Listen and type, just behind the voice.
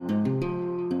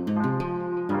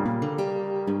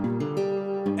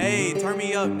Turn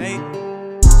me up, Nate.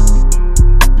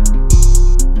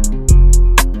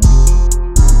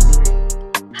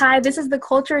 Hi, this is the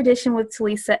Culture Edition with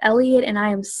Talisa Elliott, and I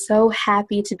am so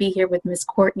happy to be here with Miss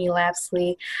Courtney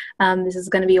Lapsley. This is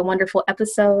going to be a wonderful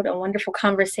episode, a wonderful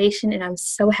conversation, and I'm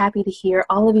so happy to hear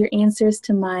all of your answers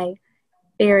to my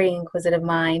very inquisitive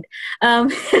mind.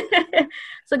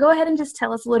 So go ahead and just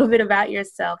tell us a little bit about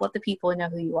yourself. Let the people know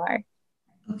who you are.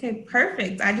 Okay,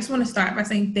 perfect. I just want to start by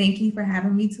saying thank you for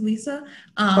having me, Talisa.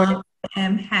 I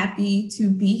am happy to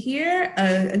be here.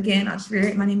 Again, I'll share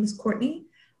it. My name is Courtney.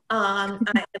 I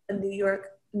am a New York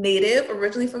native,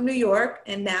 originally from New York,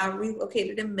 and now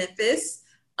relocated in Memphis.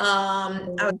 I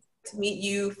was to meet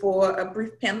you for a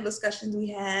brief panel discussion we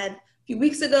had a few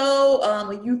weeks ago,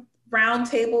 a youth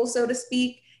roundtable, so to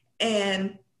speak,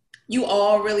 and you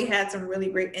all really had some really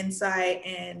great insight,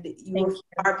 and you were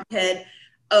far ahead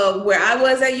of where I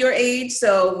was at your age.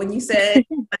 So when you said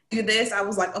I do this, I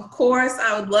was like, of course,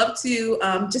 I would love to,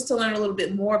 just to learn a little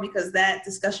bit more, because that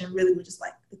discussion really was just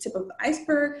like the tip of the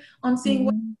iceberg on seeing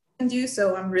what you can do.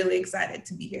 So I'm really excited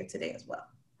to be here today as well.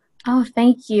 Oh,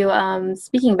 thank you.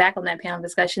 Speaking back on that panel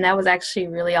discussion, that was actually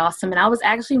really awesome. And I was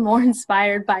actually more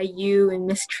inspired by you and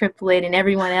Miss Triplet and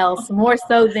everyone else, more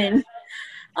so than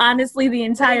honestly the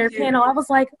entire panel. I was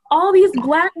like, all these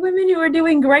Black women who are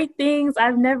doing great things.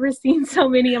 I've never seen so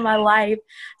many in my life.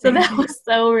 So that was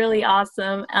so really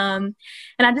awesome. And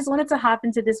I just wanted to hop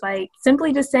into this by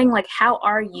simply just saying, like, how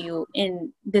are you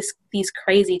in these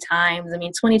crazy times? I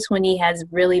mean, 2020 has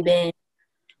really been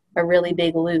a really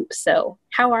big loop. So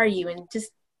how are you? And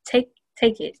just take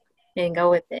it and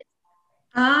go with it.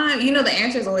 The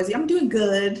answer is always, I'm doing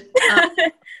good.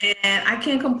 And I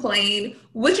can't complain,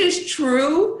 which is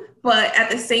true, but at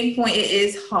the same point, it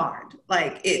is hard.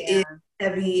 Like, it is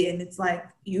heavy, and it's like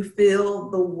you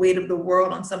feel the weight of the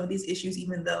world on some of these issues,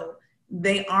 even though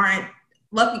they aren't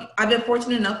lucky. I've been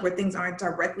fortunate enough where things aren't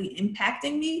directly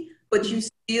impacting me, but you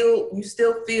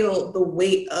still feel the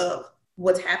weight of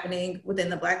what's happening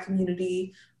within the Black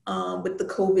community with the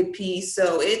COVID piece.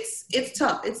 So it's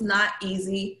tough. It's not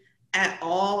easy at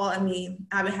all. I mean,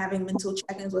 I've been having mental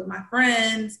check-ins with my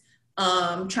friends,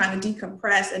 trying to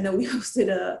decompress. I know we hosted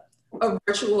a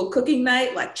virtual cooking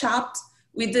night, like Chopped.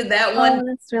 We did that one. Oh,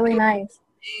 that's really nice.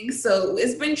 So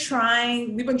it's been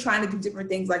trying. We've been trying to do different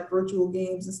things like virtual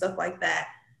games and stuff like that,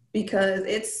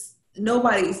 because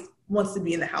nobody wants to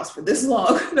be in the house for this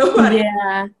long. Nobody.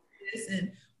 Yeah.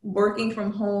 And working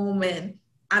from home, and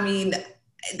I mean,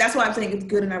 that's why I'm saying it's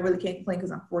good, and I really can't complain,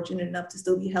 because I'm fortunate enough to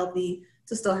still be healthy,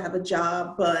 to still have a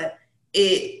job, but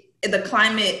the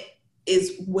climate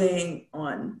is weighing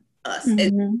on us.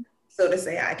 And so to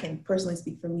say, I can personally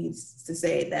speak for me to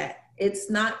say that it's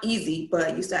not easy,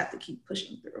 but you still have to keep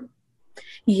pushing through.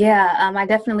 Yeah, I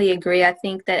definitely agree. I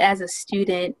think that as a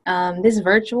student, this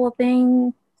virtual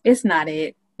thing, it's not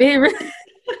it.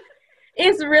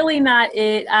 It's really not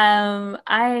it. I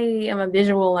am a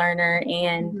visual learner,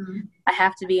 and I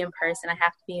have to be in person. I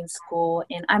have to be in school.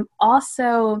 And I'm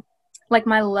also, like,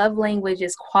 my love language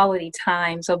is quality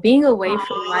time. So being away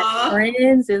from my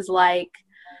friends is like,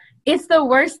 it's the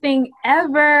worst thing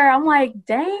ever. I'm like,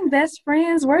 dang, best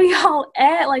friends, where y'all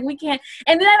at? Like, we can't.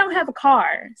 And then I don't have a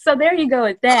car. So there you go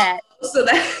with that. So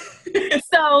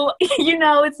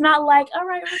it's not like, all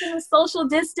right, we're going to social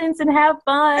distance and have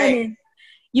fun. Right. And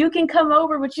you can come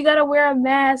over, but you got to wear a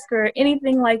mask or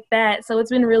anything like that. So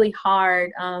it's been really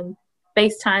hard.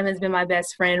 FaceTime has been my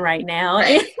best friend right now.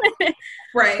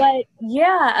 Right. But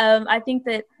yeah, I think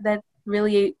that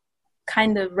really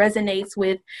kind of resonates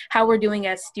with how we're doing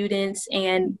as students,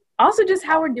 and also just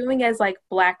how we're doing as, like,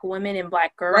 Black women and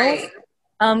Black girls.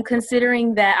 Right.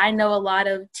 Considering that I know a lot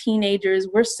of teenagers,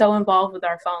 we're so involved with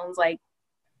our phones. Like,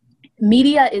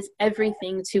 media is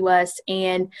everything to us,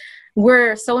 and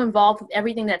we're so involved with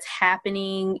everything that's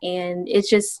happening, and it's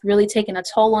just really taking a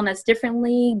toll on us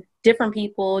differently, different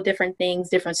people, different things,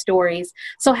 different stories.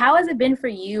 So how has it been for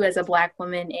you as a Black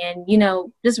woman, and,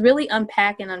 just really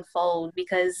unpack and unfold,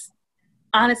 because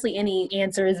honestly, any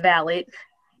answer is valid.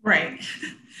 Right.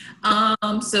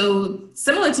 So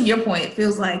similar to your point, it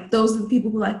feels like those are the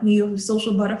people who, like me, are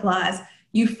social butterflies.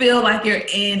 You feel like you're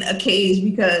in a cage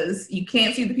because you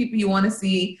can't see the people you want to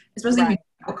see, especially if you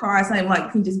have a car. It's not like you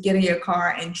can just get in your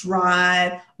car and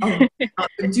drive or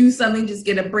do something, just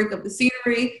get a break of the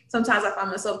scenery. Sometimes I find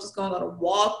myself just going on a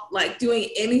walk, like doing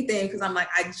anything, because I'm like,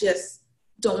 I just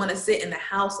don't want to sit in the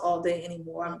house all day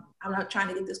anymore. I'm not trying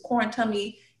to get this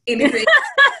quarantine, anything.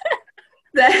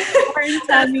 That's a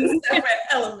separate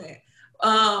element.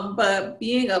 But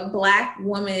being a Black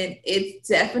woman, it's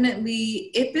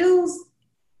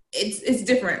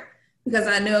different, because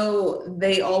I know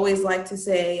they always like to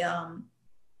say,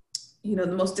 the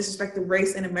most disrespected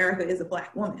race in America is a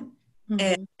Black woman. Mm-hmm.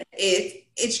 And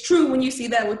it's true when you see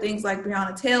that with things like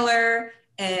Breonna Taylor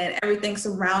and everything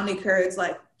surrounding her. It's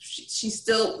like she's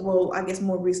still, well, I guess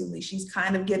more recently, she's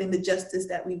kind of getting the justice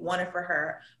that we wanted for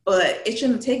her, but it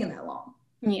shouldn't have taken that long.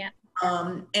 Yeah.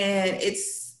 And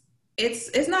it's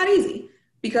not easy,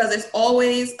 because it's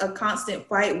always a constant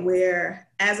fight where,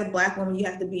 as a Black woman, you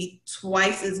have to be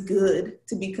twice as good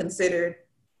to be considered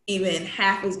even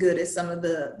half as good as some of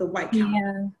the white counterparts.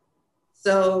 Yeah.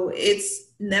 So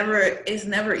it's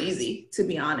never easy, to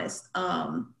be honest.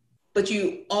 But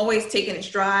you always take it in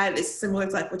stride. It's similar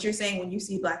to like what you're saying, when you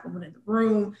see Black women in the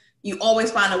room, you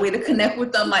always find a way to connect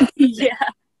with them. Like, yeah,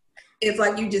 it's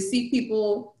like you just see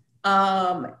people,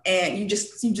 and you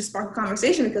just spark a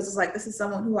conversation, because it's like, this is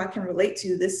someone who I can relate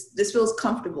to. This feels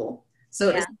comfortable.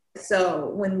 So yeah.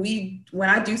 So when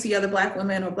I do see other Black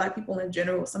women or Black people in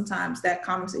general, sometimes that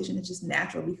conversation is just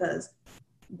natural, because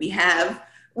we have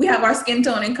our skin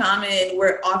tone in common.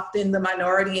 We're often the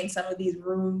minority in some of these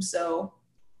rooms, so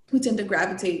we tend to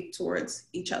gravitate towards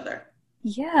each other.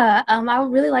 Yeah, I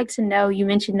would really like to know, you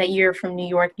mentioned that you're from New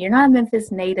York, you're not a Memphis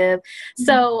native. Mm-hmm.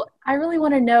 So I really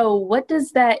want to know,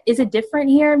 is it different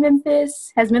here in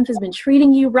Memphis? Has Memphis been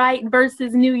treating you right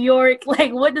versus New York?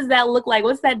 Like, what does that look like?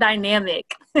 What's that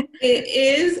dynamic? It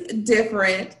is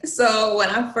different. So when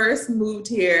I first moved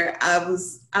here, I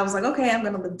was like, okay, I'm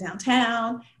going to live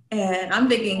downtown. And I'm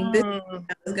thinking this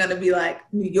is going to be like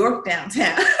New York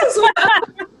downtown. So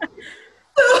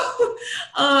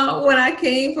when I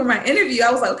came for my interview,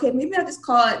 I was like, okay, maybe I'll just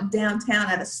call it downtown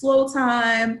at a slow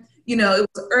time. It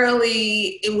was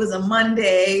early. It was a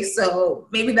Monday. So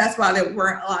maybe that's why there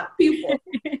weren't a lot of people.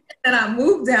 And I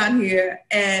moved down here,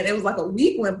 and it was like a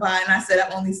week went by, and I said,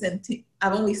 I've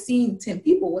only seen 10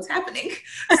 people. What's happening?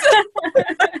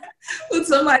 So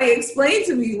somebody explained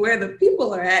to me where the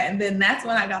people are at. And then that's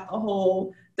when I got the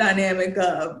whole dynamic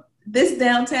of, this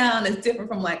downtown is different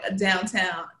from like a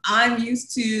downtown I'm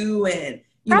used to, and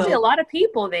probably a lot of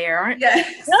people there, aren't there?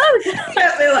 Yes.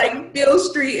 They're like, Beale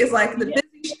Street is like the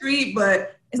busy street,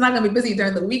 but it's not going to be busy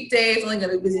during the weekdays. It's only going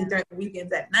to be busy during the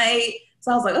weekends at night.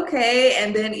 So I was like, okay.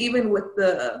 And then even with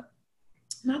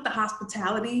not the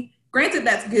hospitality, granted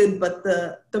that's good, but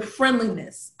the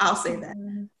friendliness, I'll say that.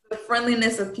 The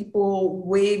friendliness of people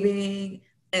waving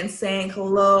and saying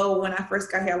hello. When I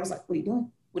first got here, I was like, what are you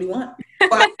doing? What do you want?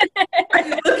 Why are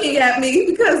you looking at me?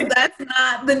 Because that's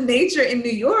not the nature in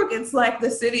New York. It's like the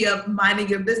city of minding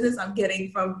your business. I'm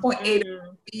getting from point A to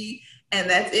point B, and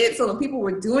that's it. So when people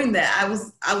were doing that,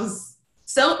 I was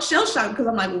so shell shocked, because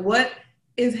I'm like, what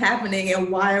is happening, and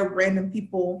why are random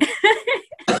people?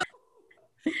 So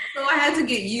I had to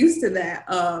get used to that.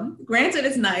 Granted,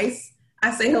 it's nice.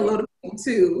 I say hello to people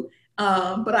too.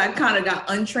 But I kind of got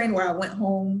untrained, where I went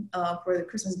home for the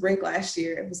Christmas break last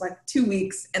year. It was like 2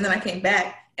 weeks. And then I came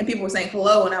back, and people were saying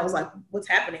hello. And I was like, what's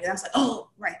happening? And I was like, oh,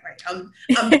 right. I'm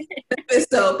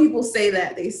So people say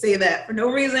that. They say that for no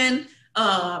reason.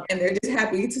 And they're just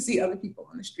happy to see other people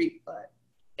on the street. But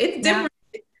it's different.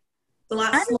 Yeah. It's a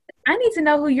lot slower. I need to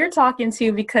know who you're talking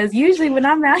to, because usually when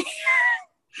I'm out here,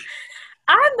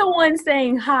 I'm the one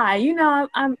saying hi.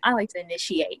 I like to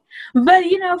initiate. But,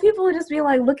 people would just be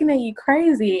like looking at you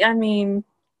crazy. I mean,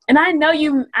 and I know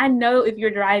if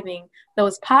you're driving,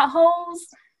 those potholes.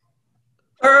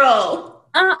 Girl.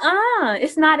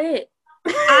 It's not it.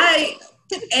 I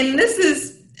think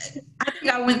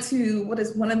I went to, what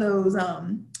is one of those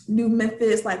new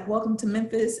Memphis, like Welcome to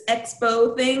Memphis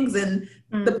Expo things. And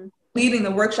the leading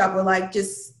the workshop were like,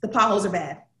 just the potholes are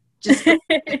bad. Just in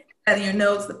your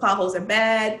notes, the potholes are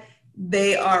bad.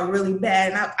 They are really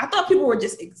bad. And I thought people were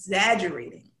just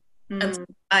exaggerating until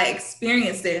I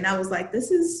experienced it. And I was like,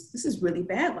 this is really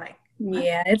bad. Like,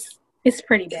 yeah, it's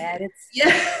pretty bad.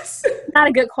 It's not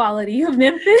a good quality of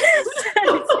Memphis.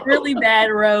 It's really bad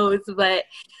roads, but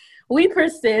we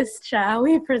persist, child.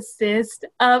 We persist.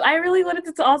 I really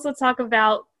wanted to also talk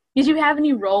about, did you have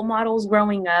any role models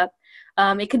growing up?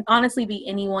 It could honestly be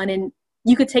anyone, and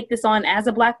you could take this on as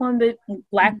a Black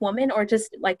woman, or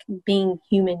just like being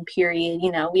human, period.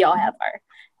 We all have our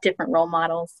different role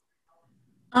models.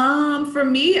 For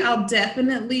me, I'll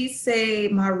definitely say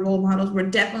my role models were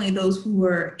definitely those who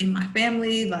were in my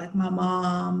family, like my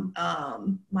mom,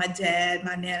 my dad,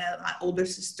 my nana, my older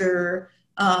sister,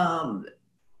 my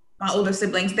older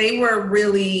siblings. They were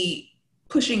really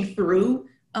pushing through.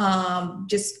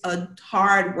 Just a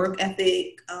hard work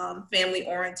ethic, family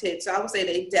oriented. So I would say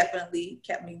they definitely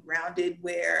kept me grounded,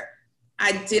 where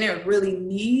I didn't really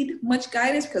need much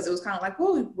guidance, because it was kind of like,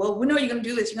 well, we know you're going to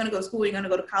do this. You're going to go to school. You're going to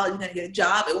go to college. You're going to get a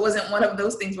job. It wasn't one of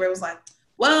those things where it was like,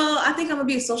 well, I think I'm going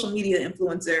to be a social media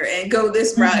influencer and go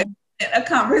this route a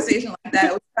conversation like that.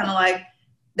 It was kind of like,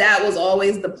 that was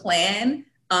always the plan.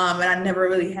 And I never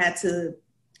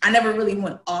really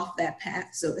went off that path,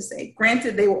 so to say.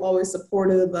 Granted, they were always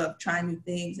supportive of trying new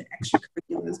things and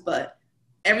extracurriculars, but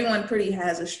everyone pretty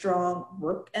has a strong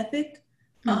work ethic.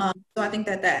 So I think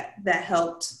that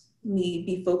helped me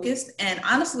be focused. And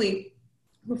honestly,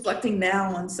 reflecting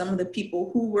now on some of the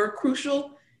people who were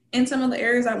crucial in some of the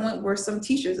areas I went were some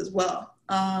teachers as well.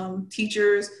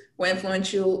 Teachers were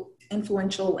influential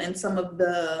in some of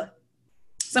the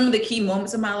key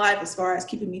moments of my life as far as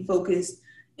keeping me focused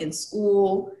in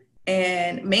school,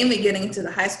 and mainly getting into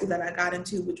the high school that I got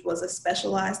into, which was a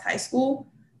specialized high school.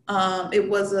 It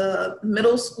was a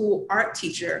middle school art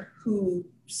teacher who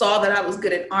saw that I was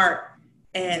good at art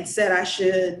and said I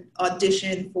should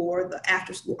audition for the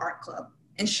after school art club.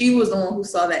 And she was the one who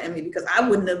saw that in me, because I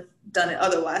wouldn't have done it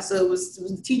otherwise. So it was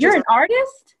the teacher. You're an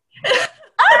artist?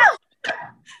 Oh!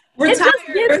 It just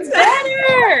gets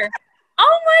better.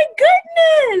 Oh my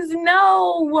goodness.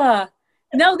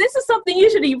 No, this is something you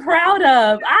should be proud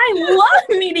of. I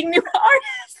love meeting new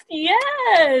artists.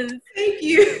 Yes. Thank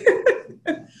you.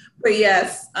 But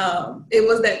yes, it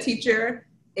was that teacher.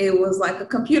 It was like a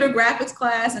computer graphics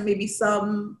class and maybe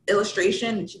some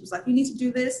illustration. And she was like, you need to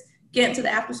do this, get into the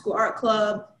after school art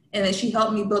club. And then she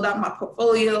helped me build out my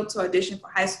portfolio to audition for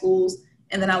high schools.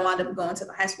 And then I wound up going to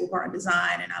the high school of art and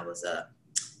design. And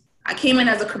I came in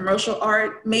as a commercial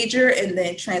art major and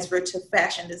then transferred to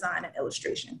fashion design and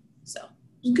illustration. So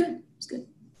it was good. It was good.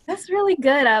 That's really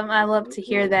good. I love to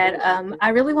hear that. I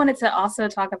really wanted to also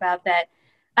talk about that.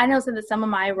 I know some of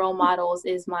my role models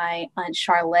is my Aunt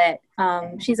Charlotte.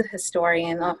 She's a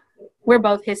historian. We're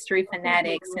both history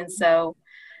fanatics. And so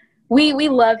we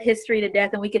love history to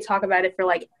death, and we could talk about it for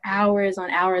like hours on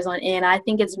end. I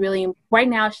think it's really, right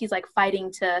now she's like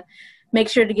fighting to make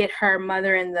sure to get her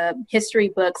mother in the history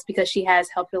books, because she has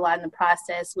helped a lot in the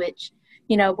process, which,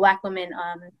 Black women,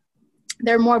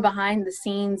 they're more behind the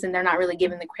scenes and they're not really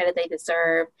given the credit they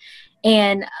deserve.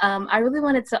 And I really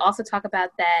wanted to also talk about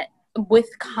that with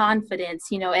confidence.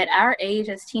 At our age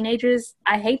as teenagers,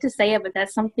 I hate to say it, but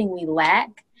that's something we lack.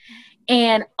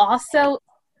 And also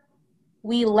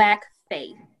we lack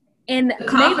faith. And the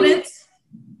confidence?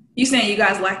 You saying you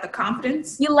guys lack the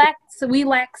confidence? We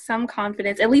lack some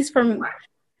confidence, at least from,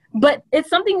 but it's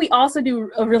something we also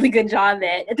do a really good job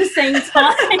at the same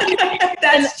time.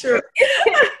 That's true.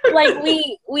 Like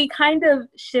we kind of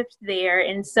shift there.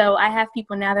 And so I have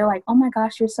people now, they're like, oh my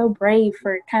gosh, you're so brave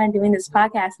for kind of doing this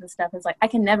podcast and stuff. It's like, I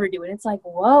can never do it. It's like,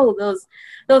 whoa,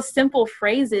 those simple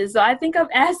phrases. So I think I'm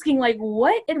asking, like,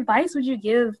 what advice would you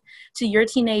give to your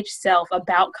teenage self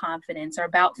about confidence or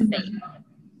about faith?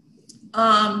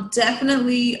 Mm-hmm.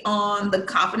 Definitely on the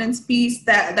confidence piece,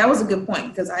 that was a good point,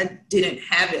 because I didn't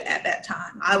have it at that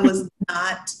time. I was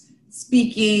not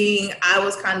speaking. I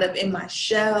was kind of in my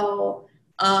shell.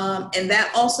 And that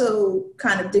also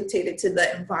kind of dictated to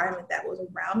the environment that was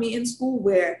around me in school,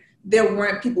 where there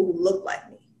weren't people who looked like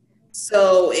me.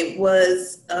 So it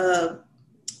was a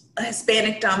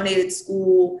Hispanic dominated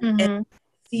school, mm-hmm. and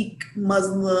Sikh,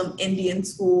 Muslim, Indian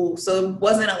school. So it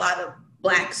wasn't a lot of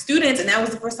Black students, and that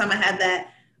was the first time I had that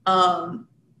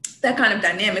kind of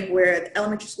dynamic where the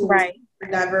elementary school was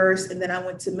very diverse, and then I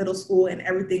went to middle school and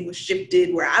everything was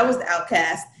shifted, where I was the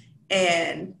outcast,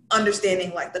 and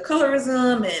understanding like the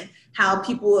colorism and how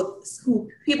people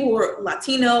were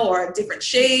Latino or different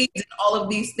shades and all of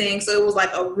these things. So it was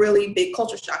like a really big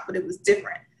culture shock, but it was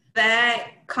different. That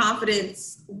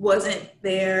confidence wasn't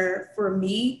there for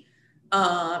me,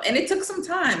 and it took some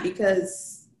time,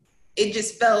 because it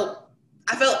just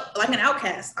I felt like an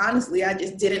outcast. Honestly, I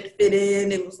just didn't fit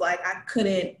in. It was like I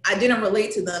didn't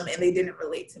relate to them, and they didn't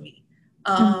relate to me.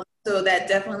 So that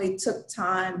definitely took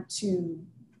time to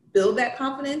build that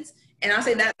confidence. And I'll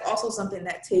say that's also something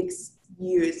that takes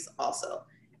years also.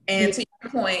 And to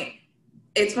your point,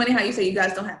 it's funny how you say you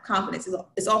guys don't have confidence.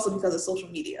 It's also because of social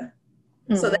media.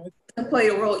 Mm-hmm. So that can play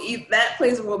a role. That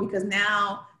plays a role, because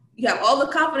now you have all the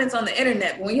confidence on the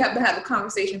internet, but when you have to have a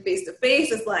conversation face to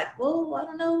face, it's like, whoa, I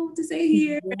don't know what to say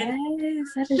here. Yes,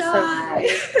 that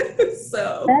is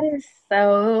so that is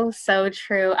so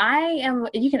true.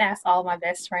 You can ask all my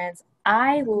best friends.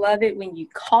 I love it when you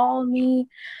call me.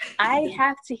 I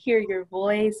have to hear your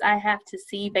voice. I have to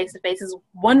see face to face. Is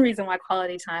one reason why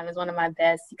quality time is one of my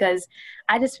best, because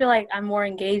I just feel like I'm more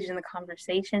engaged in the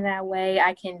conversation that way.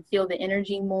 I can feel the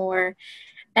energy more.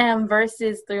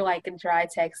 Versus through like dry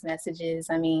text messages.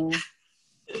 I mean,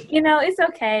 it's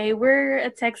okay. We're a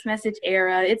text message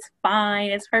era. It's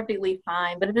fine. It's perfectly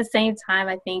fine. But at the same time,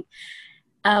 I think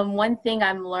one thing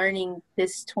I'm learning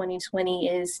this 2020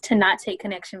 is to not take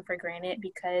connection for granted,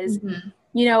 because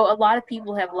you know, a lot of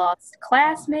people have lost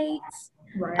classmates.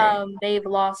 Right. They've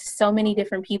lost so many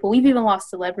different people. We've even lost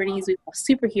celebrities. We've lost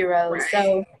superheroes. Right.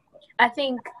 So I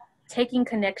think taking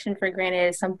connection for granted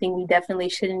is something we definitely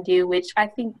shouldn't do, which I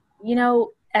think, you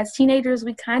know, as teenagers,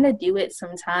 we kind of do it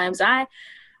sometimes.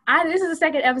 This is the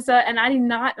second episode, and I'm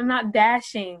not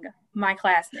bashing my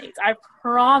classmates. I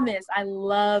promise I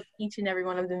love each and every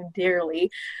one of them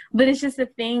dearly. But it's just a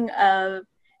thing of,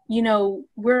 you know,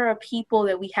 we're a people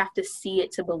that we have to see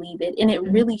it to believe it. And it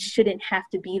really shouldn't have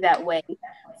to be that way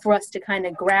for us to kind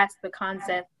of grasp the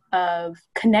concept of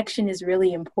connection is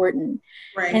really important.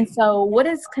 Right. And so what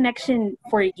is connection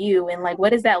for you? And like, what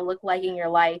does that look like in your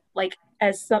life? Like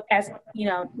as you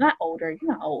know, not older,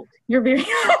 you're not old. You're very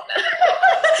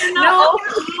No,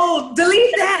 old.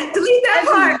 Delete that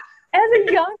part. As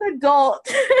a young adult.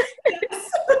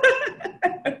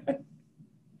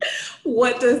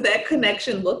 What does that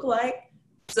connection look like?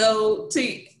 So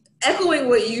to echoing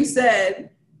what you said,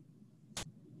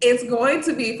 it's going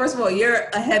to be, first of all, you're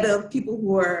ahead of people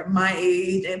who are my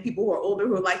age and people who are older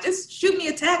who are like, just shoot me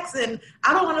a text and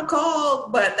I don't want to call.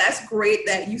 But that's great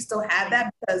that you still have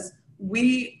that, because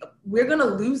we're going to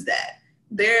lose that.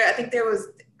 I think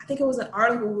it was an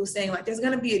article who was saying like there's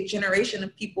going to be a generation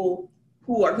of people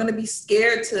who are going to be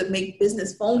scared to make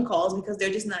business phone calls because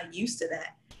they're just not used to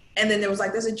that. And then there's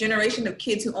a generation of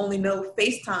kids who only know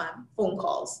FaceTime phone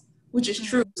calls, which is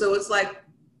true. So it's like,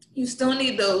 you still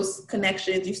need those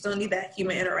connections. You still need that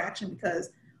human interaction, because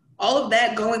all of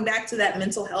that, going back to that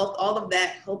mental health, all of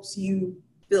that helps you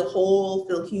feel whole,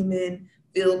 feel human,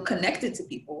 feel connected to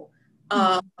people.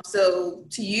 So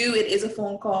to you, it is a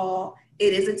phone call.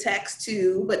 It is a text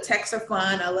too, but texts are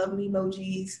fun. I love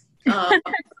emojis.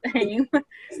 Same.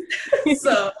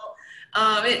 So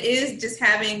it is just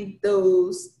having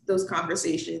those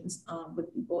conversations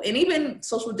with people, and even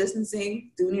social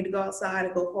distancing. Do need to go outside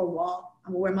and go for a walk.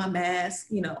 I'm gonna wear my mask,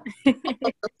 you know, all of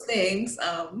those things.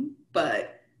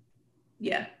 But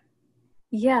yeah.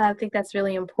 Yeah, I think that's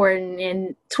really important.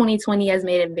 And 2020 has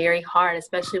made it very hard,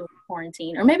 especially with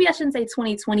quarantine. Or maybe I shouldn't say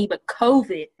 2020, but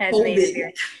COVID has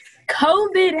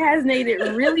made it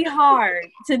really hard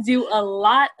to do a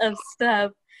lot of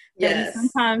stuff that we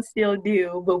sometimes still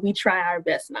do, but we try our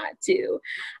best not to.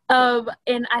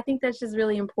 And I think that's just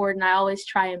really important. I always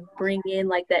try and bring in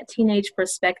like that teenage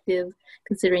perspective,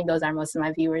 considering those are most of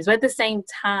my viewers. But at the same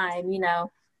time, you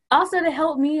know, also to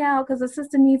help me out, because the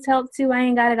sister needs help too. I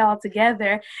ain't got it all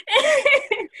together.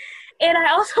 And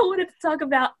I also wanted to talk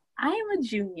about, I am a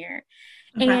junior.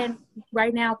 And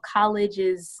right now college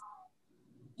is,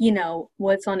 you know,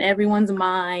 what's on everyone's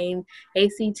mind,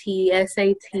 ACT,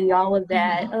 SAT, all of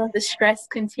that. The stress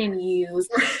continues.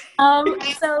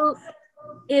 So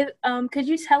could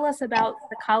you tell us about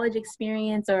the college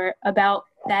experience, or about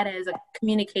that as a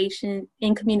communications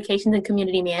and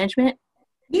community management?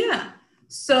 Yeah.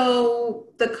 So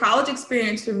the college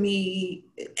experience for me,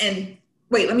 and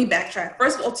wait, let me backtrack.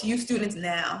 First of all, to you students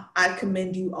now, I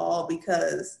commend you all,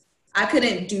 because I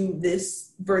couldn't do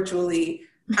this virtually.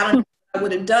 I don't know what I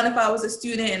would have done if I was a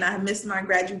student and I missed my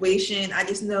graduation. I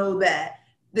just know that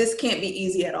this can't be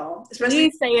easy at all. Especially,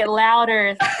 you say it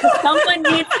louder, because someone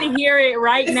needs to hear it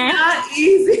right now. It's not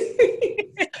easy.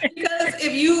 Because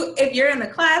if you're in the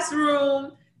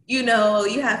classroom, you know,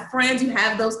 you have friends, you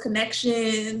have those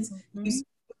connections, you speak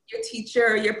with your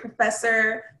teacher, your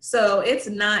professor. So it's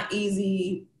not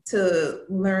easy to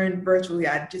learn virtually.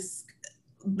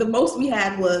 The most we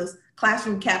had was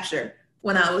classroom capture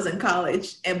when I was in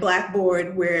college, and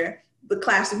Blackboard, where the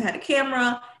classroom had a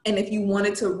camera, and if you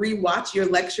wanted to rewatch your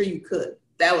lecture, you could.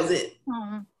 That was it.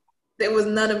 There was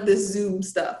none of this Zoom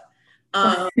stuff.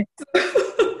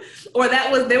 Or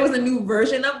there was a new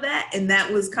version of that, and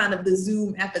that was kind of the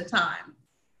Zoom at the time.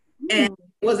 And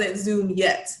it wasn't Zoom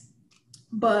yet.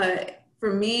 But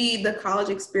for me, the college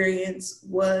experience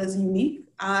was unique.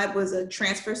 I was a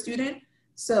transfer student,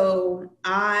 so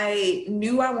I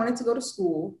knew I wanted to go to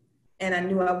school, and I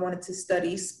knew I wanted to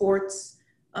study sports.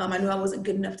 I knew I wasn't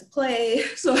good enough to play,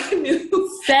 so I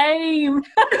knew. Same.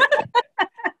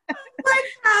 Like,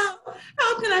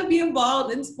 how can I be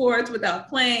involved in sports without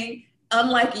playing?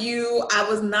 Unlike you, I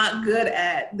was not good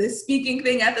at the speaking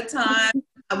thing at the time.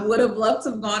 I would have loved to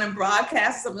have gone and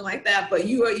broadcast something like that, but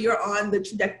you're on the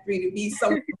trajectory to be so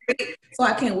great. So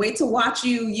I can't wait to watch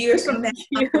you years from now.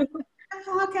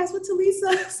 Podcast with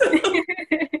Talisa.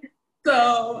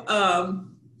 So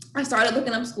I started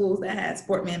looking up schools that had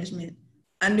sport management.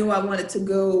 I knew I wanted to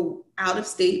go out of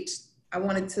state.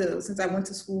 Since I went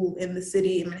to school in the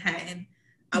city in Manhattan,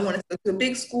 I wanted to go to a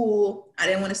big school. I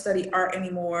didn't want to study art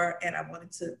anymore, and I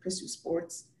wanted to pursue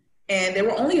sports. And there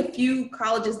were only a few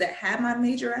colleges that had my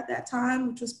major at that time,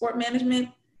 which was sport management.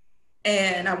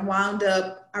 And I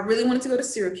really wanted to go to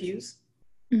Syracuse.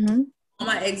 Mm-hmm. All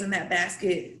my eggs in that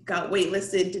basket, got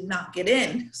waitlisted, did not get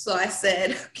in. So I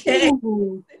said, okay,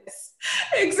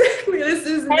 exactly. This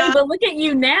is not. But look at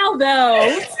you now,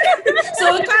 though.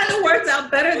 So it kind of worked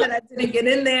out better that I didn't get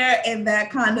in there in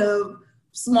that kind of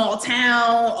small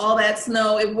town, all that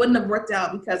snow. It wouldn't have worked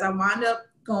out because I wound up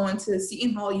going to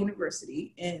Seton Hall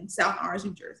University in South Orange,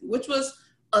 New Jersey, which was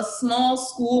a small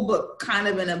school, but kind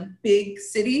of in a big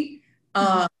city.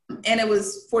 And it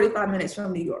was 45 minutes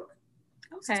from New York.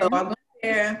 Okay. So I went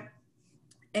there,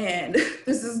 and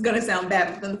this is going to sound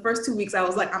bad, but in the first 2 weeks, I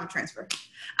was like, I'm a transfer.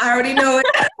 I already know it.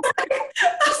 I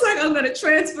was like, I'm going to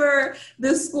transfer.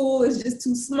 This school is just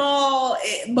too small.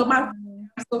 But I'm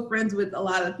still friends with a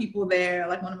lot of the people there.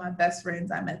 Like one of my best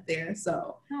friends I met there.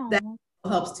 So that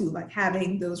helps too, like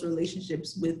having those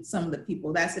relationships with some of the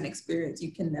people. That's an experience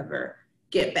you can never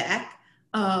get back.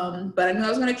 But I knew I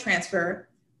was going to transfer.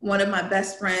 One of my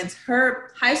best friends,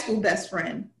 her high school best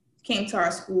friend, came to our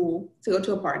school to go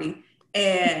to a party.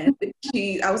 And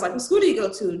I was like, what school do you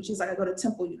go to? And she's like, I go to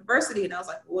Temple University. And I was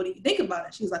like, well, what do you think about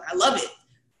it? She's like, I love it.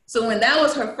 So when that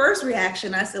was her first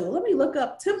reaction, I said, well, let me look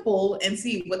up Temple and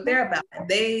see what they're about. And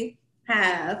they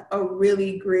have a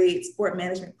really great sport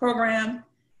management program.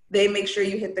 They make sure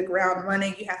you hit the ground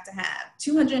running. You have to have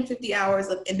 250 hours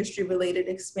of industry-related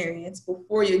experience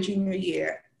before your junior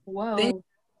year. Whoa. Then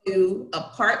you do a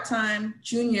part-time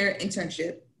junior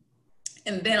internship.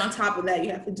 And then on top of that,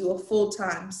 you have to do a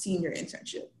full-time senior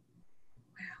internship.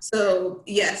 So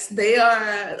yes, they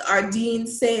are, our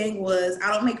dean's saying was,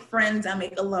 I don't make friends, I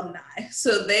make alumni.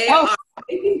 So they are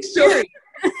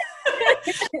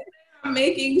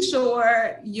making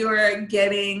sure you're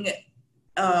getting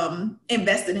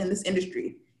invested in this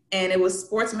industry. And it was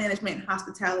sports management and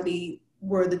hospitality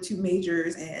were the two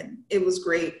majors, and it was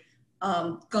great.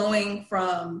 Going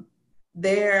from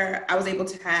there, I was able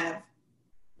to have,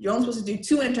 you're only supposed to do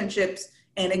 2 internships.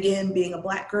 And again, being a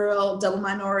Black girl, double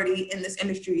minority in this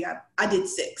industry, I did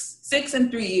 6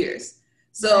 in 3 years.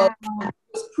 So I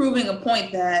was proving a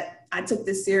point that I took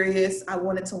this serious. I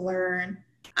wanted to learn.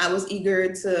 I was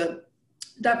eager to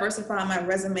diversify my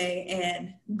resume,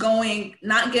 and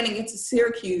not getting into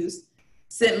Syracuse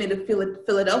sent me to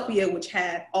Philadelphia, which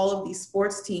had all of these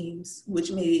sports teams,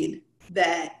 which made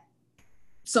that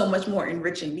so much more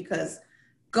enriching, because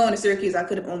going to Syracuse, I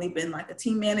could have only been like a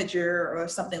team manager or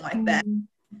something like that.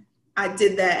 I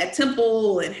did that at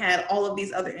Temple and had all of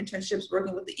these other internships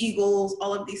working with the Eagles,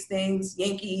 all of these things,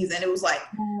 Yankees. And it was like,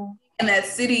 in that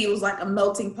city, it was like a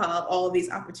melting pot of all of these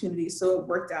opportunities. So it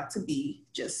worked out to be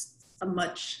just a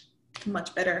much,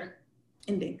 much better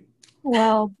ending.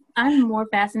 Well, I'm more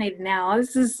fascinated now.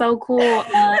 This is so cool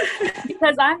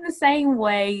because I'm the same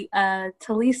way.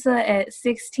 Talisa at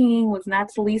 16 was not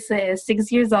Talisa at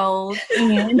 6 years old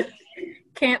and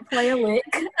can't play a lick.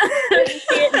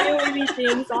 Can't do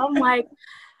anything. So I'm like,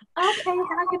 okay,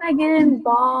 how can I get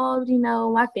involved? You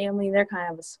know, my family, they're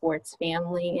kind of a sports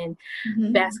family,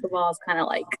 and basketball is kind of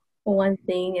like one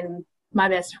thing. And my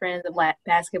best friend's a Black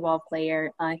basketball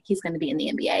player. He's going to be in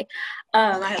the NBA.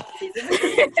 I hope to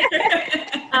see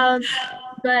him.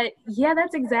 But yeah,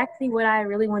 that's exactly what I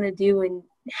really want to do. And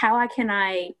how can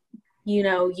I,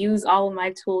 use all of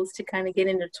my tools to kind of get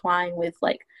intertwined with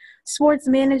like sports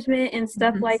management and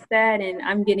stuff like that. And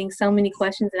I'm getting so many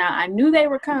questions, and I knew they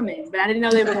were coming, but I didn't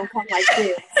know they were going to come like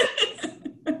this.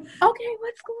 Okay,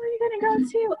 what school are you going to go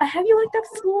to? Have you looked up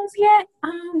schools yet?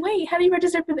 Wait, have you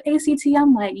registered for the ACT?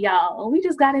 I'm like, y'all, we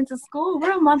just got into school.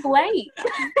 We're a month late.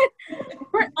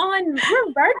 We're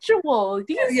virtual.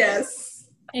 Yes.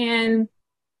 And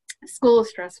school is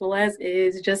stressful as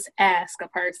is. Just ask a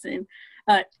person,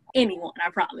 anyone, I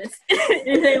promise.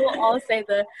 And they will all say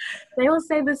the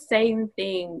same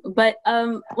thing. But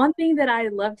one thing that I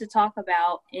love to talk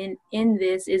about in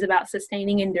this is about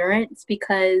sustaining endurance,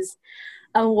 because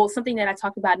something that I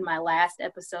talked about in my last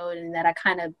episode and that I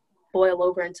kind of boil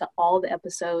over into all the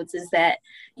episodes is that,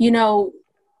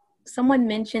 someone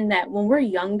mentioned that when we're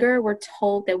younger, we're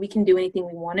told that we can do anything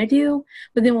we want to do.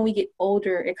 But then when we get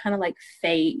older, it kind of like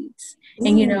fades.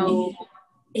 And,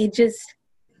 it's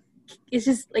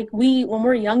just like when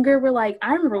we're younger, we're like,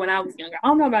 I remember when I was younger, I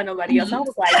don't know about nobody else. I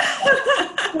was like,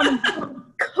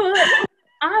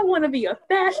 I want to be a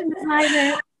fashion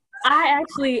designer. I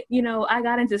actually, I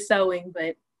got into sewing,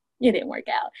 but it didn't work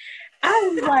out.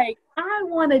 I was like, I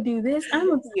want to do this. I'm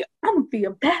gonna be a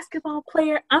basketball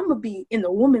player. I'm gonna be in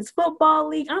the women's football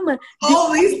league. I'm gonna do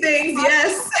all these things.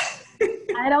 Yes.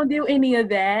 I don't do any of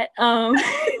that. I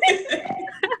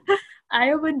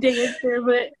am a dancer,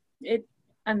 but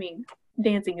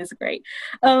Dancing is great.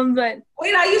 But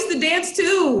wait, I used to dance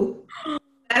too.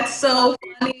 That's so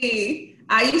funny.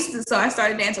 So I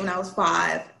started dancing when I was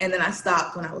 5, and then I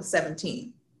stopped when I was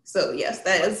 17. So yes,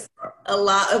 that is a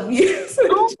lot of years.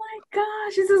 Oh my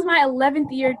gosh, this is my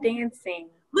 11th year dancing.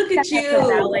 Look at you.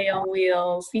 Ballet on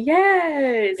wheels.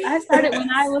 Yes, I started when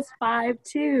I was 5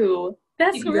 too.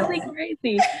 That's really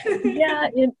crazy. Yeah,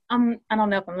 I don't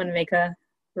know if I'm gonna make a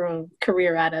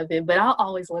career out of it, but I'll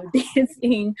always love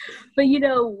dancing. But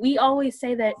we always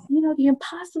say that the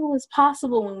impossible is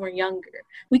possible when we're younger.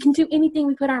 We can do anything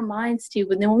we put our minds to,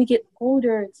 but then when we get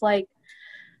older, it's like,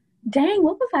 dang,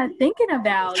 what was I thinking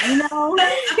about?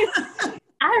 I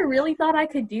really thought I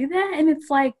could do that, and it's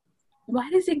like, why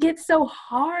does it get so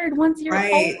hard once you're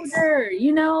older?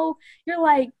 You're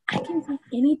like, I can do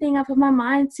anything I put my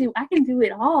mind to. I can do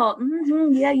it all.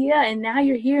 Yeah. And now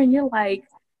you're here and you're like,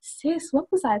 sis,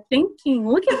 what was I thinking?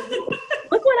 Look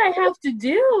what I have to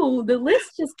do. The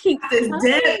list just keeps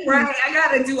dead, right? I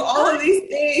gotta do all of these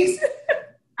things.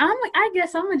 I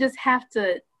guess I'm gonna just have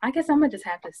to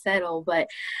settle. But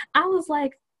I was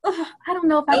like, I don't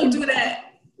know if I can do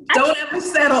that. Don't ever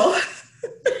settle.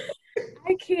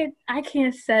 I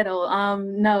can't settle.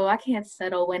 No, I can't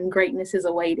settle when greatness is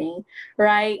awaiting,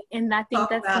 right? And I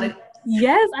think I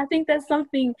think that's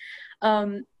something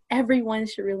everyone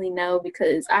should really know,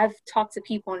 because I've talked to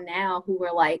people now who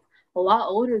are like a lot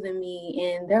older than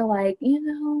me, and they're like,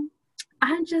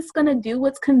 I'm just gonna do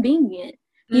what's convenient.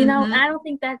 And I don't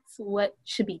think that's what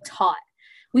should be taught.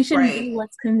 We shouldn't do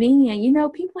what's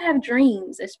convenient. People have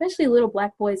dreams, especially little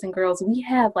Black boys and girls. We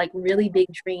have like really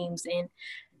big dreams, and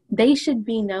they should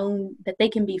be known that they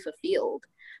can be fulfilled.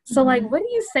 So like, what do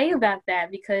you say about that?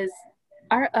 Because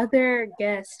our other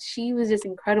guest, she was just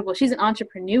incredible. She's an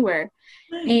entrepreneur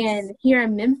and here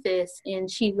in Memphis,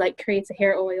 and she like creates a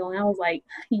hair oil. And I was like,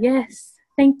 yes,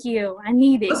 thank you. I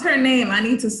need it. What's her name? I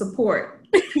need to support.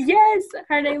 Yes.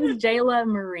 Her name is Jayla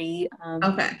Marie.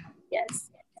 Okay. Yes.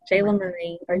 Jayla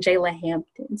Marie, or Jayla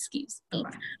Hampton, excuse me.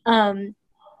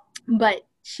 But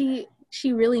she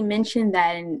really mentioned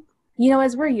that, and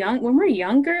as when we're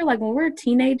younger, like when we're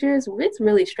teenagers, it's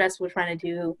really stressful trying to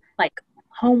do like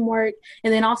homework,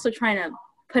 and then also trying to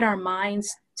put our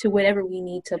minds to whatever we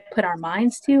need to put our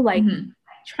minds to. Like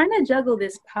trying to juggle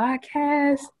this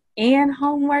podcast and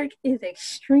homework is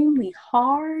extremely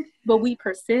hard, but we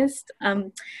persist.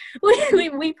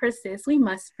 We persist. We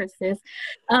must persist.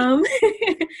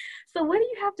 So what do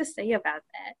you have to say about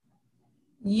that?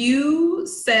 You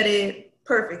said it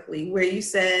perfectly, where you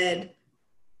said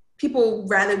people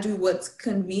rather do what's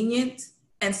convenient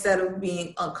instead of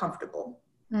being uncomfortable.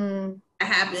 It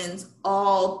happens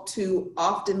all too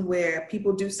often where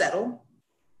people do settle.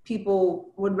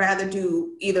 People would rather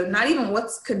do either not even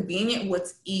what's convenient,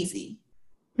 what's easy.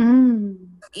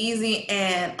 Easy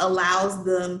and allows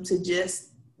them to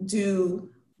just do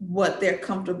what they're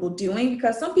comfortable doing,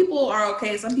 because some people are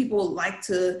okay. Some people like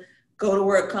to go to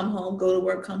work, come home, go to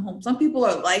work, come home. Some people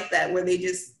are like that, where they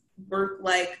just work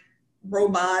like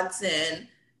robots and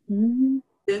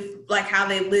like how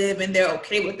they live, and they're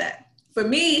okay with that. For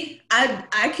me,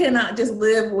 I cannot just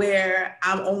live where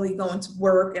I'm only going to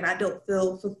work and I don't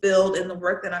feel fulfilled in the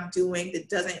work that I'm doing.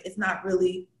 It's not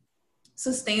really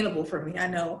sustainable for me. I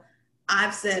know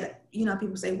I've said,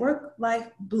 people say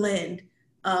work-life blend.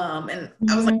 And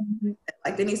I was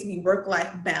like there needs to be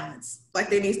work-life balance. Like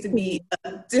there needs to be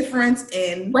a difference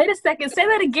in. Wait a second. Say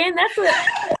that again.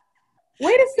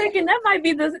 Wait a second. That might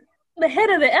be the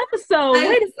head of the episode.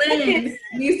 Wait a second. It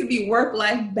needs to be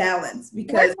work-life balance,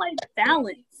 because work-life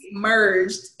balance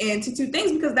merged into two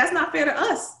things, because that's not fair to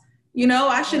us.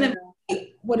 I shouldn't.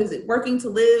 What is it? Working to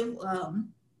live.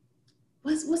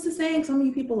 What's the saying? So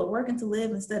many people are working to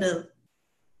live instead of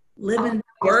living to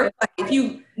work. Like if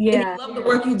you love the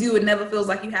work you do, it never feels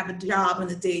like you have a job in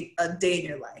a day in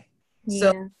your life.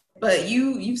 Yeah. So, but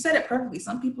you said it perfectly.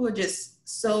 Some people are just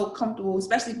so comfortable,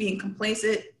 especially being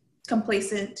complacent,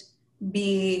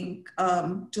 being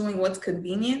doing what's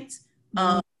convenient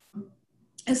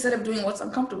instead of doing what's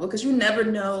uncomfortable, because you never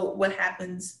know what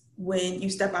happens when you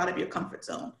step out of your comfort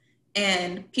zone.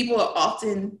 And people are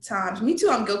oftentimes, me too,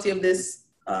 I'm guilty of this,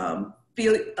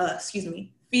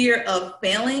 fear of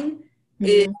failing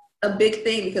is a big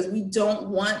thing, because we don't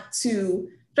want to,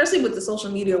 especially with the social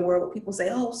media world, where people say,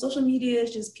 oh, social media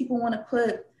is just, people want to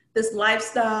put this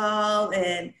lifestyle,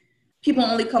 and people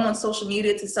only come on social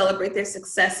media to celebrate their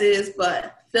successes,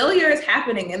 but failure is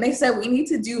happening. And they said we need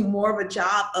to do more of a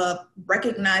job of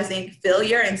recognizing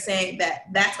failure and saying that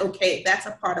that's okay. That's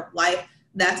a part of life.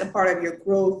 That's a part of your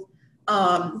growth.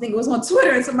 I think it was on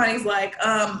Twitter, and somebody's like,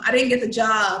 I didn't get the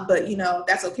job, but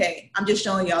that's okay. I'm just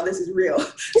showing y'all this is real.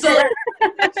 So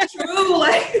that's true.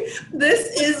 Like,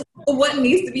 this is what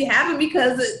needs to be happening,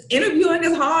 because interviewing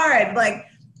is hard. Like,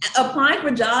 applying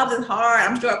for jobs is hard.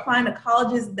 I'm sure applying to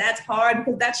colleges, that's hard,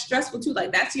 because that's stressful too.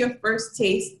 Like, that's your first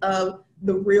taste of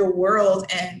the real world.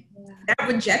 And that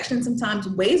rejection sometimes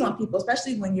weighs on people,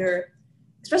 especially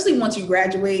once you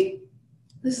graduate.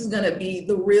 This is going to be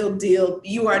the real deal.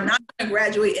 You are not going to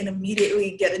graduate and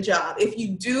immediately get a job. If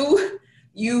you do,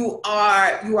 you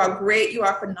are great. You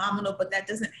are phenomenal, but that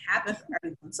doesn't happen for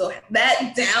everyone. So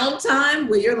that downtime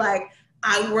where you're like,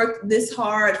 I worked this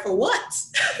hard for what?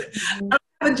 I don't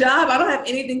have a job. I don't have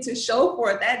anything to show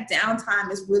for it. That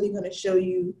downtime is really going to show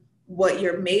you what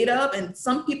you're made of. And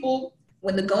some people,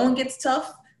 when the going gets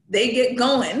tough, they get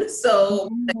going.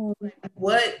 So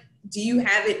what do you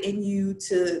have it in you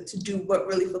to do what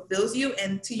really fulfills you?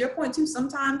 And to your point too,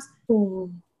 sometimes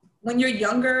when you're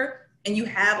younger and you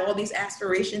have all these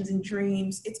aspirations and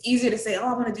dreams, it's easier to say, oh,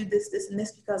 I want to do this, this, and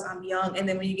this because I'm young. And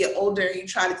then when you get older and you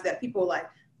try to do that, people are like,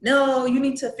 no, you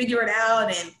need to figure it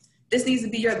out. And this needs to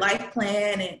be your life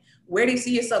plan. And where do you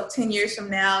see yourself 10 years from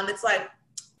now? And it's like,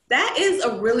 that is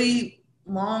a really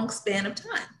long span of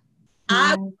time.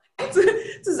 I like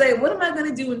to say, what am I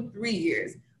going to do in 3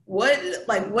 years? What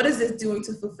is this doing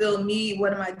to fulfill me?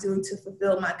 What am I doing to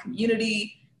fulfill my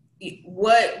community?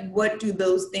 What do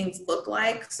those things look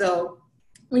like? So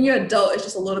when you're an adult, it's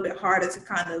just a little bit harder to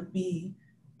kind of be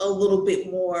a little bit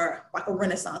more like a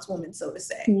Renaissance woman, so to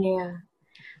say. Yeah.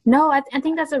 No, I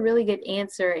think that's a really good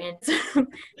answer. And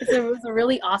it was a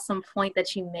really awesome point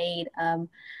that you made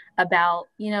about,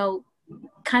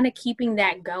 kind of keeping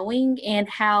that going, and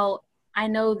how I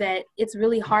know that it's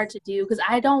really hard to do because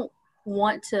I don't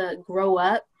want to grow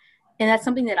up. And that's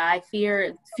something that I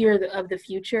fear of the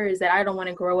future, is that I don't want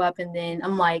to grow up and then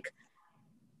I'm like,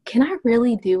 can I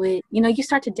really do it? You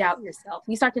start to doubt yourself.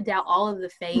 You start to doubt all of the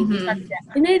faith. You start to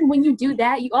doubt. And then when you do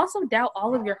that, you also doubt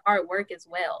all of your hard work as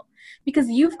well, because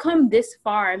you've come this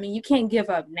far. I mean, you can't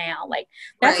give up now. Like,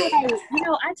 that's what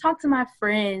I talk to my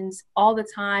friends all the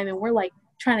time, and we're like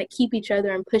trying to keep each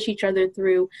other and push each other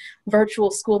through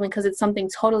virtual schooling because it's something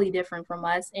totally different from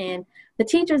us. And the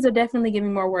teachers are definitely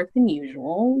giving more work than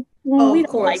usual. Oh, we of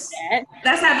course. Like that.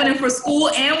 That's happening for school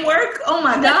and work. Oh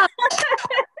my God.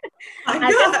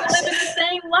 I just live in the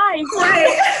same life.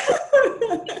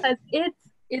 Right. Because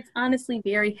it's honestly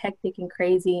very hectic and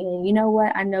crazy. And you know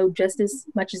what? I know just as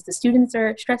much as the students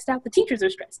are stressed out, the teachers are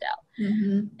stressed out.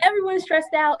 Everyone's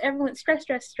stressed out. Everyone's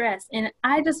stressed. And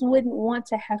I just wouldn't want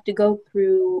to have to go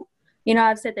through,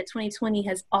 I've said that 2020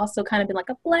 has also kind of been like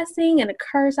a blessing and a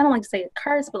curse. I don't like to say a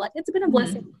curse, but like it's been a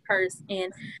blessing and a curse.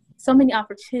 And so many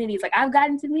opportunities. Like, I've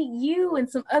gotten to meet you and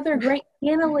some other great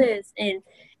panelists, and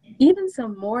even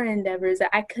some more endeavors that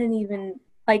I couldn't even,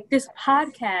 like this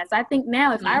podcast. I think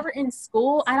now if I were in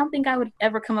school, I don't think I would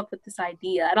ever come up with this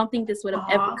idea. I don't think this would have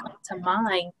ever come to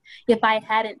mind if I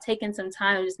hadn't taken some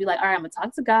time to just be like, all right, I'm going to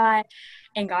talk to God,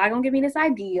 and God going to give me this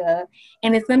idea,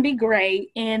 and it's going to be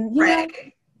great. And,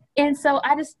 and so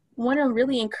I just want to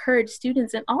really encourage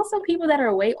students, and also people that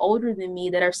are way older than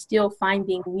me that are still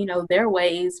finding, their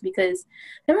ways, because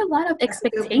there are a lot of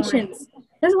expectations.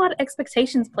 There's a lot of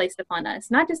expectations placed upon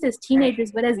us, not just as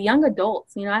teenagers, but as young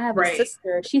adults. I have a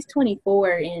sister, she's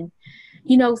 24, and,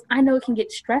 I know it can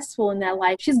get stressful in that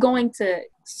life. She's going to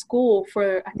school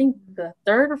for, I think, the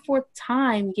third or fourth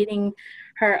time getting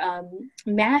her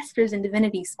master's in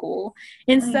divinity school.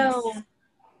 And so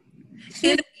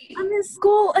I'm in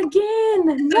school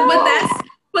again. No.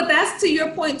 But that's to your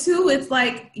point too. It's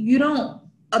like,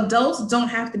 adults don't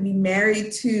have to be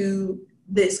married to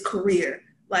this career.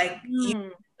 Like,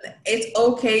 it's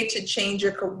okay to change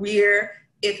your career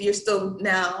if you're still,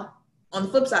 now on the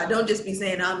flip side, don't just be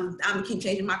saying I'm gonna keep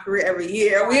changing my career every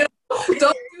year. Don't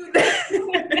do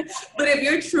that. But if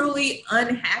you're truly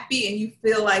unhappy and you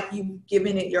feel like you've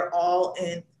given it your all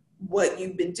in what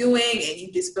you've been doing, and you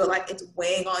just feel like it's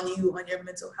weighing on you, on your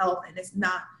mental health, and it's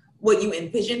not what you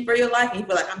envisioned for your life, and you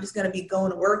feel like, I'm just gonna be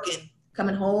going to work and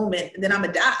coming home and then I'm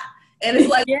gonna die. And it's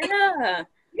like,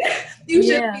 you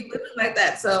shouldn't be living like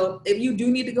that. So if you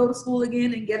do need to go to school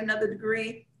again and get another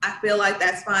degree, I feel like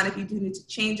that's fine. If you do need to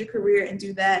change your career and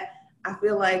do that, I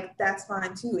feel like that's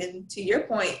fine too. And to your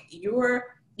point, you're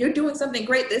doing something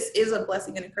great. This is a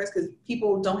blessing and a curse, because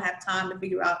people don't have time to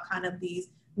figure out kind of these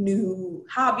new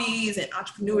hobbies and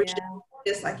entrepreneurship,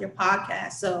 just like your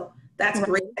podcast. So that's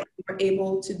great that you were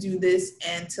able to do this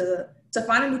and to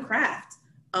find a new craft.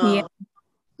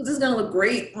 This is going to look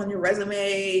great on your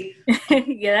resume.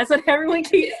 Yeah, that's what everyone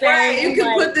keeps saying. Right, you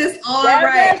can put this on,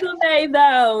 right? Resume,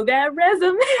 though. That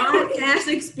resume. Podcast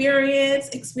experience,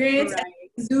 right.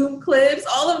 Zoom clips,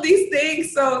 all of these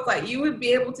things. So it's like you would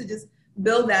be able to just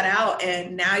build that out,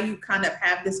 and now you kind of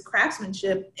have this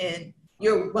craftsmanship, and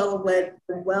you're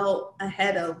well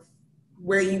ahead of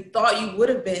where you thought you would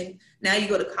have been. Now you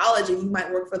go to college and you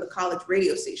might work for the college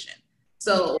radio station.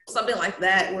 So something like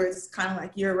that, where it's kind of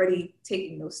like you're already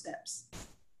taking those steps.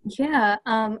 Yeah,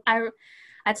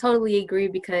 I totally agree,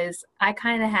 because I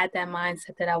kind of had that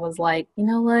mindset that I was like, you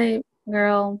know what,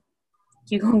 girl,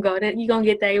 you're gonna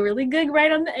get that really good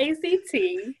grade on the ACT.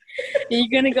 You're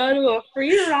gonna go to a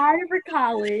free ride for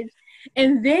college,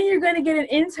 and then you're gonna get an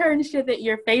internship at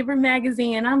your favorite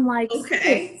magazine. And I'm like,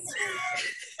 okay,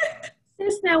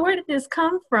 sis, now where did this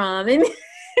come from? And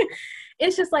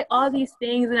it's just like all these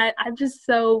things, and I'm just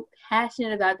so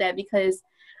passionate about that, because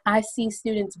I see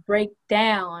students break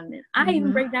down, and I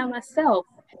even break down myself.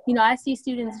 You know, I see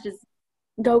students just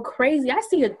go crazy. I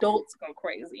see adults go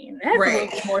crazy, and that's a little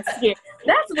bit more scary.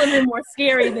 That's a little bit more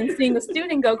scary than seeing a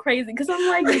student go crazy, because I'm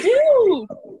like, dude,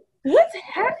 what's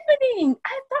happening?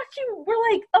 I thought you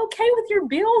were like okay with your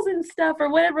bills and stuff,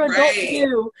 or whatever adults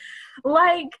do.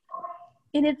 Like,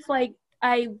 and it's like,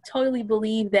 I totally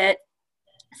believe that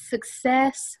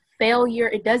success, failure,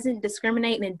 it doesn't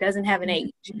discriminate, and it doesn't have an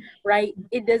age, right?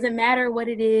 It doesn't matter what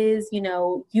it is. You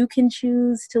know, you can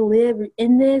choose to live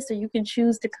in this, or you can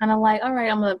choose to kind of like, all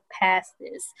right, I'm gonna pass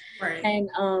this. Right.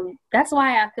 And that's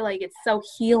why I feel like it's so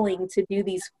healing to do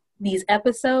these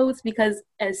episodes, because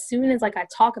as soon as like I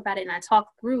talk about it and I talk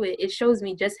through it, it shows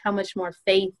me just how much more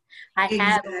faith I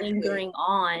have lingering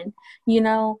on, you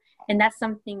know. And that's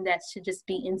something that should just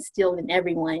be instilled in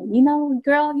everyone. You know,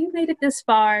 girl, you made it this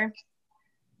far.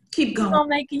 Keep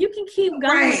going. You can keep going.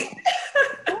 Right.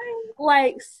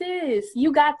 Like, sis,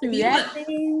 you got through that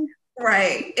thing.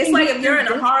 Right. It's like if you're in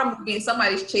a horror movie and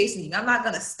somebody's chasing you, I'm not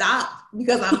gonna stop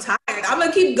because I'm tired. I'm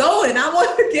gonna keep going. I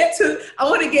want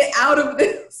to get out of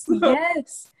this. So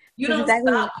yes. You don't stop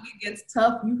when it gets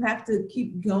tough. You have to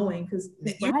keep going, because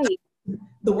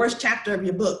the worst chapter of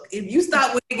your book. If you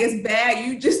stop when it gets bad,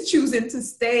 you just choosing to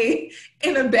stay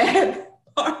in a bad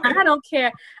part. I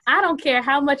don't care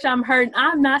how much I'm hurting.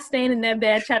 I'm not staying in that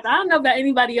bad chapter. I don't know about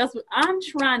anybody else, but I'm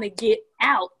trying to get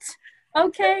out.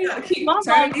 Okay?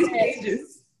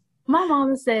 My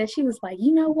mama said, she was like,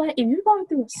 you know what? If you're going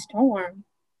through a storm,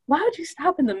 why would you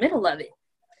stop in the middle of it?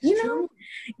 You know,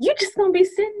 you're just going to be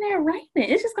sitting there writing it.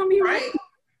 It's just going to be raining.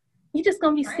 You're just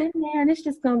going to be sitting there, and it's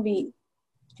just going to be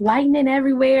lightning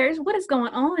everywhere. What is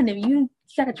going on? If you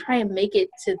got to try and make it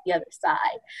to the other side.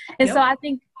 And so I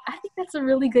think that's a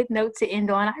really good note to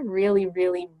end on. I really,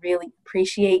 really, really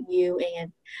appreciate you.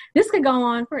 And this could go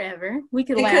on forever. We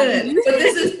could laugh. But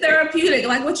this is therapeutic.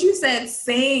 Like what you said,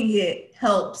 saying it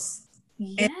helps.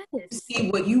 Yes. And you see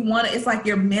what you want. It's like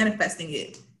you're manifesting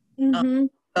it.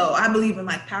 So I believe in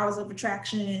like powers of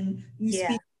attraction. You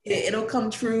speak it, it'll come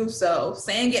true. So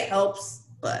saying it helps.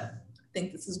 But I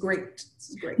think this is great.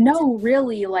 No,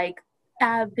 really, like,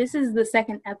 this is the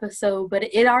second episode, but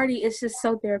it's just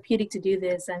so therapeutic to do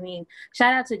this. I mean,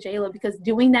 shout out to Jayla, because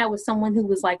doing that with someone who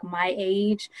was like my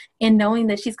age and knowing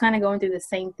that she's kind of going through the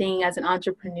same thing as an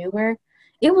entrepreneur,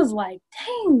 it was like,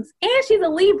 dang, and she's a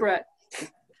Libra.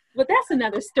 But that's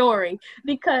another story,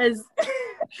 because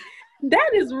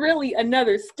that is really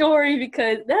another story,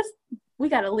 because we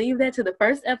got to leave that to the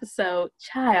first episode.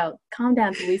 Child, calm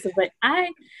down, Talisa. But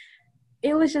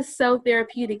it was just so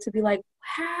therapeutic to be like,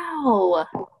 wow,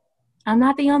 I'm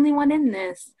not the only one in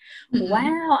this.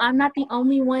 Wow, I'm not the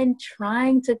only one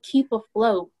trying to keep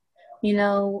afloat. You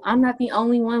know, I'm not the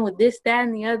only one with this, that,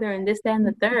 and the other, and this, that, and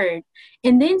the third.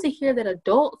 And then to hear that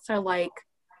adults are like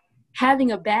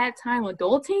having a bad time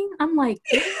adulting, I'm like,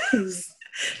 this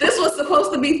was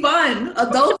supposed to be fun.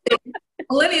 Adulting.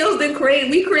 Millennials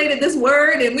we created this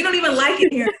word, and we don't even like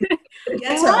it here. We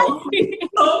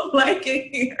don't like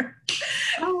it here.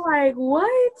 I'm like,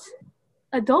 what?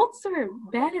 Adults are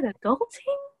bad at adulting?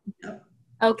 Yep.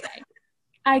 Okay,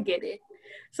 I get it.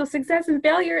 So success and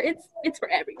failure, it's for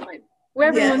everyone. Where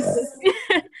everyone's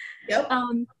Yep.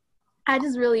 I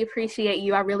just really appreciate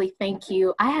you. I really thank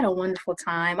you. I had a wonderful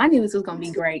time. I knew this was gonna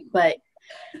be great, but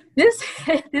this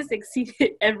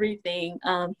exceeded everything.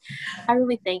 I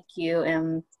really thank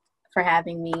you for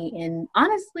having me. And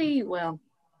honestly, well,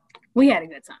 we had a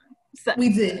good time. So.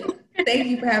 We did. Thank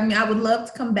you for having me. I would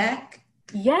love to come back.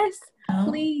 Yes,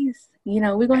 please. You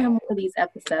know, we're gonna have more of these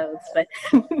episodes, but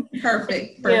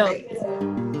perfect.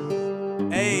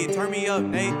 Hey, turn me up,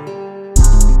 Nate.